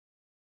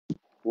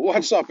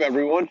What's up,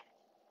 everyone?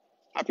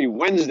 Happy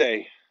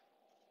Wednesday.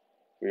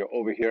 We are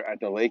over here at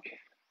the lake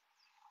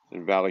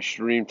in Valley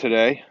Stream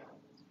today,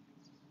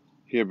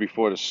 here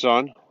before the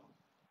sun.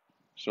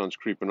 Sun's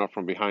creeping up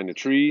from behind the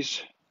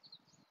trees.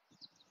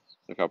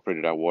 Look how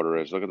pretty that water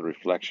is. Look at the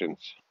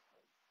reflections.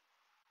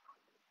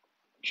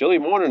 Chilly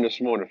morning this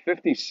morning,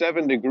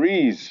 57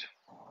 degrees.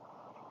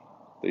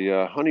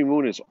 The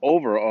honeymoon is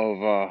over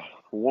of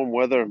warm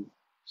weather,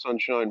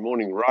 sunshine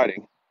morning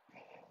riding,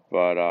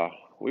 but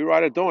we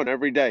ride at dawn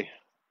every day.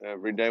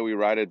 Every day we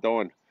ride at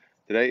dawn.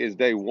 Today is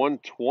day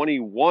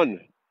 121.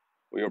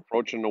 We are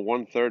approaching the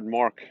 1/3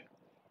 mark,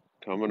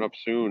 coming up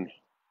soon.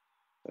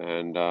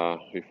 And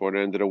before the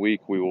end of the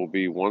week, we will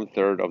be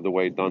 1/3 of the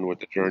way done with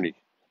the journey.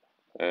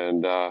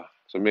 And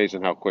it's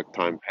amazing how quick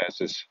time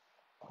passes.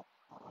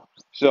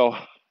 So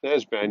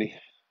there's Benny.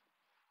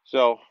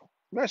 So,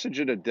 message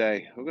of the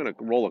day. We're going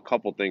to roll a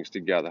couple things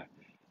together.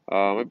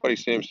 My buddy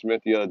Sam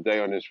Smith the other day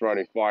on his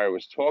Friday Fire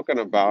was talking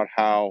about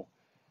how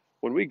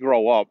when we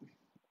grow up,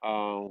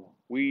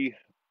 we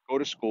go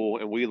to school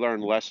and we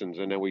learn lessons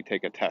and then we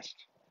take a test,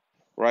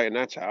 right? And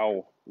that's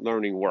how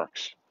learning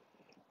works.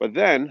 But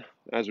then,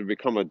 as we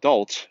become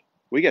adults,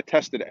 we get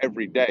tested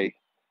every day,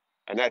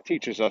 and that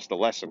teaches us the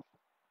lesson.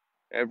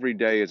 Every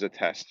day is a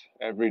test.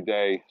 Every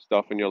day,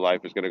 stuff in your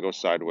life is going to go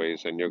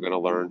sideways, and you're going to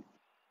learn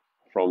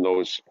from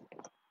those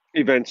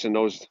events and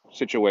those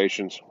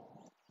situations,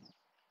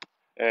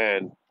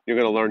 and you're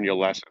going to learn your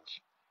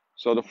lessons.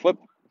 So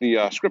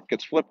the script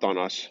gets flipped on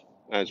us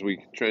as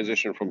we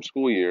transition from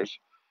school years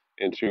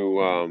into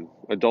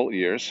adult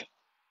years,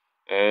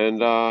 and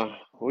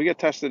we get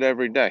tested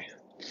every day.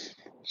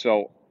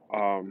 So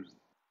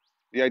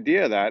the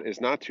idea of that is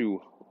not to,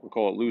 we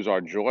call it, lose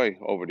our joy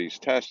over these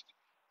tests,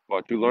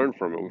 but to learn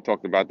from it. We've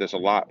talked about this a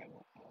lot.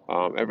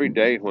 Every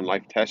day when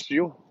life tests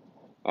you,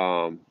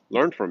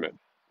 learn from it.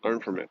 Learn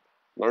from it.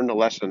 Learn the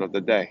lesson of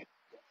the day.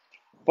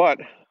 But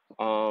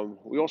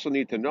we also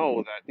need to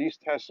know that these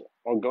tests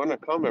are going to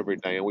come every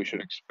day, and we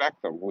should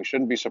expect them. We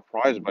shouldn't be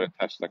surprised by the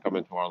tests that come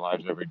into our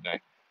lives every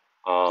day.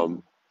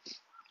 Um,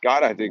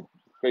 God, I think,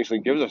 basically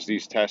gives us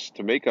these tests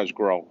to make us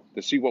grow,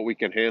 to see what we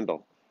can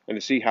handle, and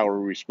to see how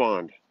we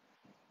respond.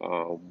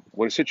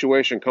 When a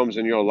situation comes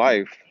in your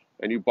life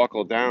and you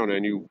buckle down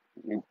and you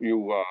put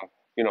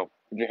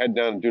your head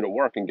down and do the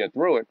work and get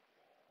through it,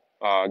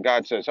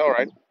 God says, "All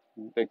right,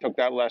 they took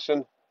that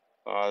lesson,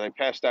 they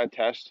passed that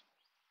test.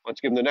 Let's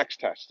give them the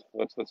next test.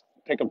 Let's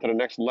take them to the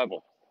next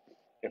level.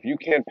 If you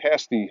can't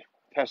pass the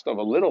test of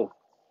a little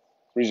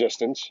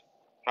resistance,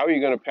 how are you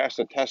going to pass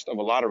the test of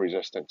a lot of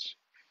resistance?"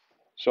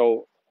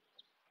 So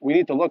we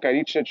need to look at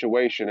each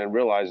situation and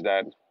realize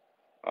that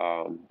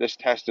this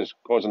test is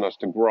causing us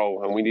to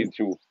grow, and we need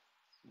to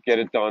get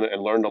it done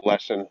and learn the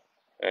lesson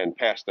and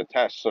pass the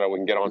test so that we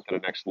can get on to the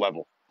next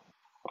level.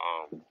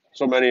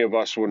 So many of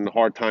us, when the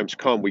hard times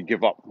come, we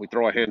give up. We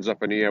throw our hands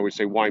up in the air. We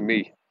say, "Why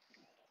me?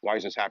 Why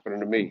is this happening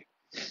to me?"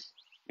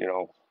 You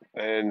know.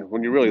 And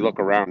when you really look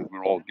around,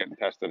 we're all getting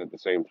tested at the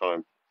same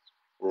time.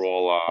 We're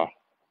all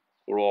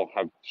we all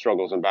have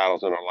struggles and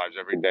battles in our lives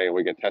every day, and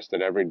we get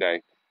tested every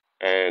day.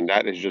 And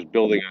that is just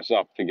building us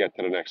up to get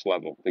to the next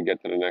level, to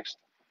get to the next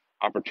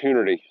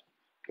opportunity.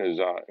 Because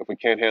if we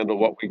can't handle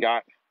what we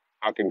got,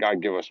 how can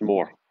God give us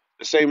more?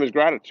 The same as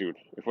gratitude.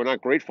 If we're not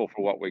grateful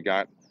for what we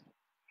got,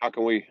 how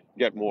can we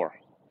get more?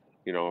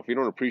 If you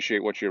don't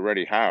appreciate what you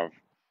already have,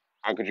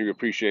 how could you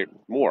appreciate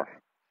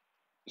more?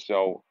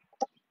 So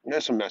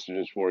there's some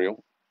messages for you.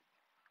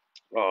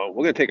 We're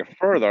going to take it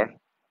further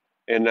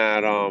in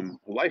that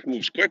life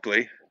moves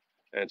quickly,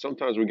 and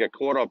sometimes we get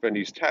caught up in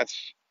these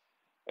tests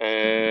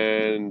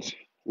and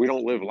we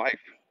don't live life.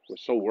 We're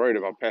so worried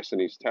about passing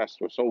these tests.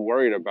 We're so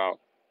worried about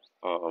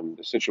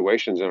the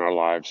situations in our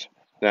lives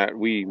that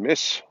we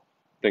miss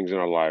things in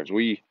our lives.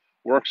 We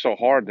work so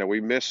hard that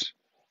we miss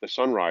the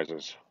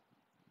sunrises,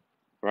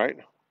 right?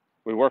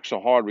 We work so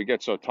hard, we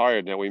get so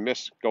tired that we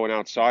miss going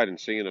outside and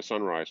seeing the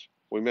sunrise.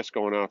 We miss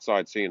going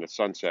outside, seeing the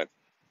sunset.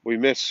 We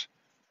miss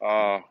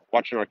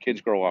watching our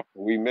kids grow up.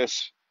 We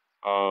miss,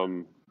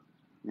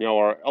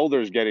 our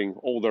elders getting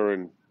older,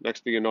 and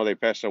next thing you know, they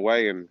pass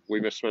away, and we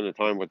miss spending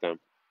time with them.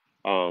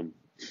 Um,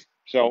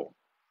 so,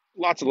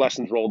 lots of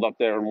lessons rolled up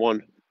there in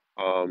one.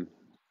 Um,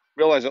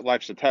 Realize that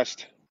life's a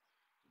test.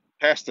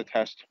 Pass the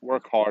test.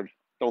 Work hard.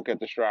 Don't get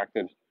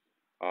distracted.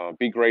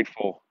 Be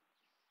grateful,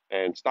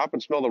 and stop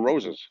and smell the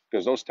roses,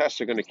 because those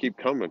tests are going to keep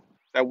coming.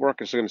 That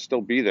work is going to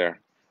still be there.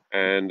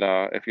 And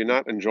if you're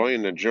not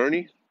enjoying the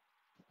journey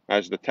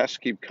as the tests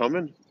keep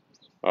coming,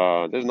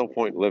 there's no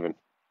point in living.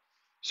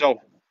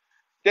 So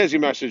there's your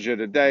message of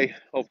the day.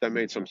 Hope that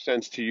made some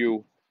sense to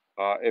you.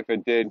 If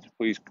it did,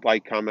 please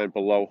like, comment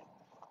below.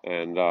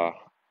 And I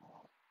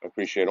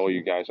appreciate all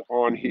you guys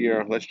on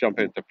here. Let's jump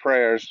into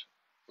prayers.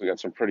 We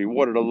got some pretty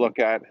water to look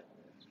at.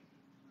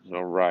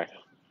 All right. In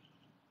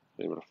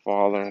the name of the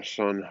Father,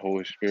 Son,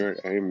 Holy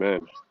Spirit,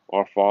 amen.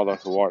 Our Father,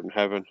 who art in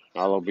heaven,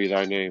 hallowed be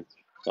thy name.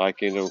 Thy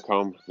kingdom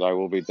come, thy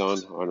will be done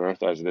on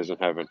earth as it is in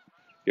heaven.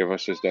 Give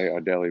us this day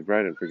our daily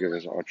bread, and forgive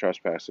us our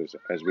trespasses,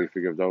 as we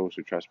forgive those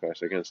who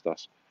trespass against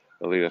us.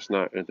 And lead us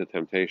not into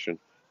temptation,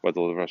 but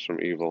deliver us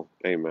from evil.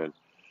 Amen.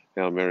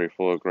 Hail Mary,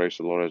 full of grace,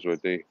 the Lord is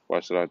with thee.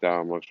 Blessed art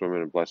thou amongst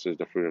women, and blessed is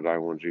the fruit of thy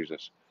womb,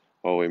 Jesus.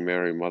 Holy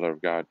Mary, Mother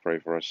of God, pray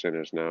for us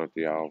sinners now at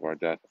the hour of our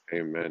death.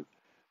 Amen.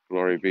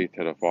 Glory be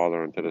to the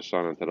Father, and to the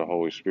Son, and to the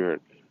Holy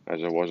Spirit,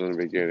 as it was in the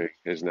beginning,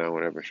 is now,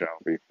 and ever shall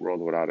be,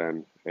 world without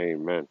end.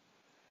 Amen.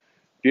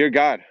 Dear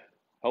God,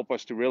 help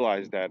us to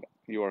realize that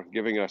you are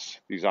giving us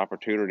these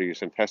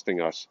opportunities and testing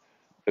us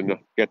to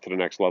get to the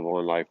next level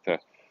in life, to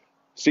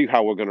see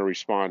how we're going to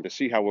respond, to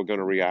see how we're going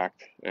to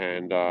react,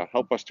 and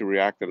help us to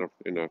react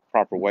in a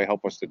proper way.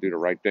 Help us to do the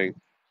right thing.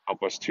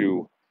 Help us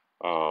to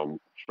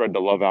spread the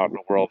love out in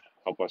the world.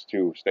 Help us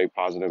to stay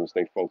positive and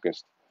stay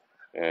focused,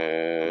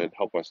 and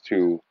help us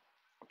to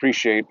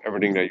appreciate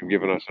everything that you've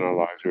given us in our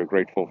lives. We're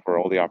grateful for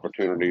all the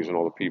opportunities and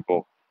all the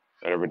people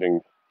and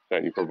everything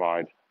that you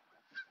provide,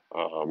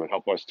 and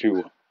help us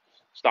to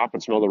stop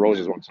and smell the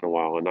roses once in a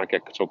while and not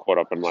get so caught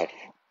up in life.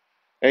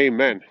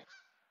 Amen.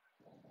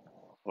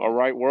 All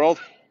right,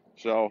 world.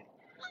 So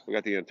we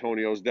got the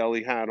Antonio's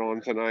Deli hat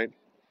on tonight,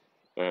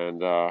 and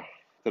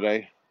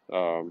today,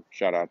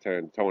 shout out to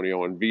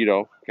Antonio and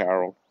Vito,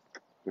 Carol,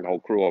 and the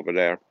whole crew over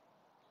there.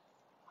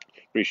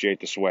 Appreciate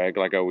the swag.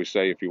 Like I always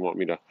say, if you want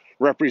me to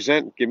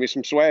represent, give me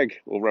some swag.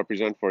 We'll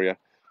represent for you.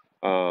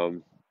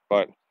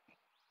 But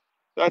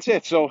that's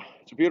it. So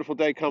it's a beautiful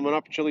day coming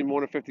up. Chilly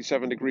morning,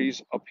 57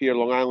 degrees up here,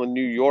 Long Island,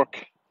 New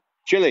York.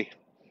 Chilly.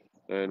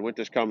 And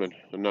winter's coming.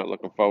 I'm not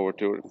looking forward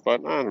to it.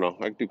 But I don't know.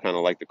 I do kind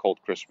of like the cold,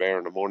 crisp air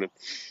in the morning.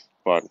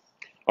 But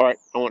all right,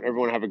 I want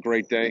everyone to have a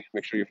great day.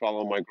 Make sure you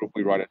follow my group,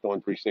 We Ride at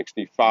Dawn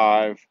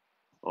 365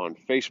 on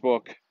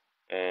Facebook.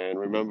 And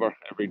remember,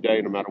 every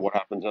day, no matter what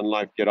happens in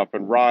life, get up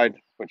and ride.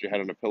 Put your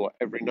head on a pillow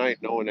every night,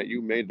 knowing that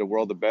you made the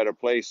world a better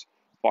place.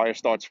 Fire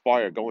starts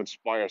fire. Go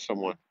inspire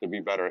someone to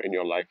be better in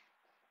your life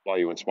while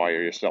you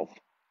inspire yourself.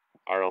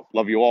 I don't know.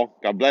 Love you all.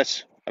 God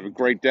bless. Have a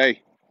great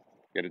day.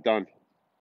 Get it done.